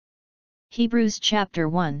Hebrews chapter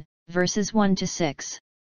 1, verses 1 to 6.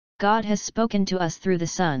 God has spoken to us through the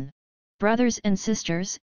Son. Brothers and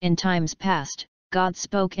sisters, in times past, God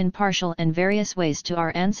spoke in partial and various ways to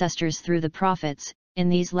our ancestors through the prophets. In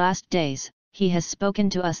these last days, He has spoken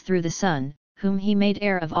to us through the Son, whom He made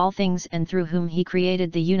heir of all things and through whom He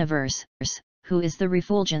created the universe, who is the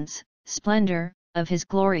refulgence, splendor, of His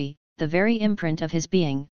glory, the very imprint of His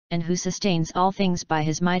being, and who sustains all things by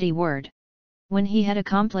His mighty word. When He had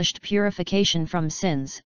accomplished purification from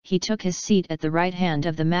sins, He took His seat at the right hand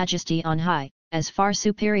of the Majesty on high, as far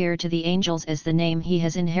superior to the angels as the name He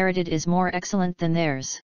has inherited is more excellent than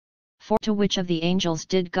theirs. For to which of the angels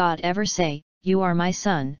did God ever say, "You are my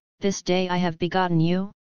Son, this day I have begotten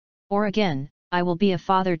you"? Or again, "I will be a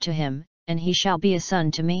father to him, and he shall be a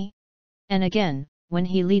son to me"? And again, when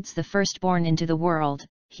He leads the firstborn into the world,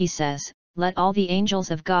 He says, "Let all the angels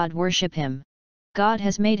of God worship him." God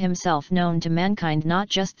has made Himself known to mankind not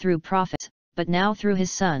just through prophets, but now through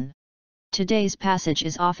His Son. Today's passage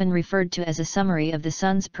is often referred to as a summary of the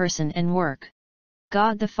Son's person and work.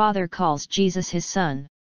 God the Father calls Jesus His Son.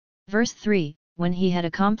 Verse 3, when He had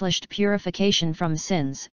accomplished purification from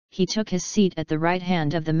sins, He took His seat at the right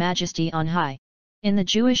hand of the Majesty on high. In the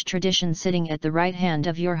Jewish tradition, sitting at the right hand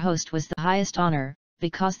of your host was the highest honor,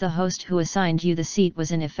 because the host who assigned you the seat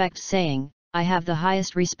was in effect saying, "I have the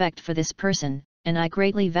highest respect for this person, and I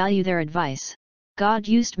greatly value their advice." God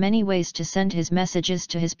used many ways to send His messages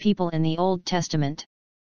to His people in the Old Testament.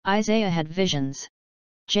 Isaiah had visions.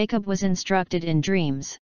 Jacob was instructed in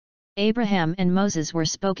dreams. Abraham and Moses were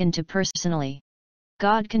spoken to personally.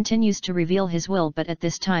 God continues to reveal His will, but at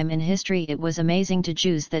this time in history it was amazing to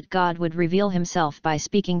Jews that God would reveal Himself by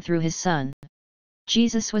speaking through His Son.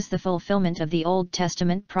 Jesus was the fulfillment of the Old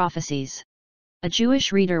Testament prophecies. A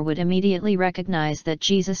Jewish reader would immediately recognize that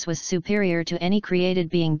Jesus was superior to any created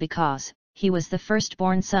being because He was the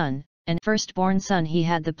firstborn son, and firstborn son He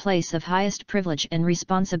had the place of highest privilege and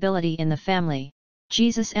responsibility in the family.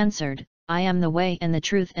 Jesus answered, "I am the way and the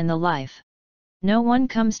truth and the life. No one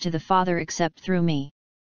comes to the Father except through me."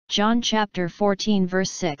 John chapter 14 verse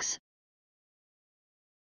 6,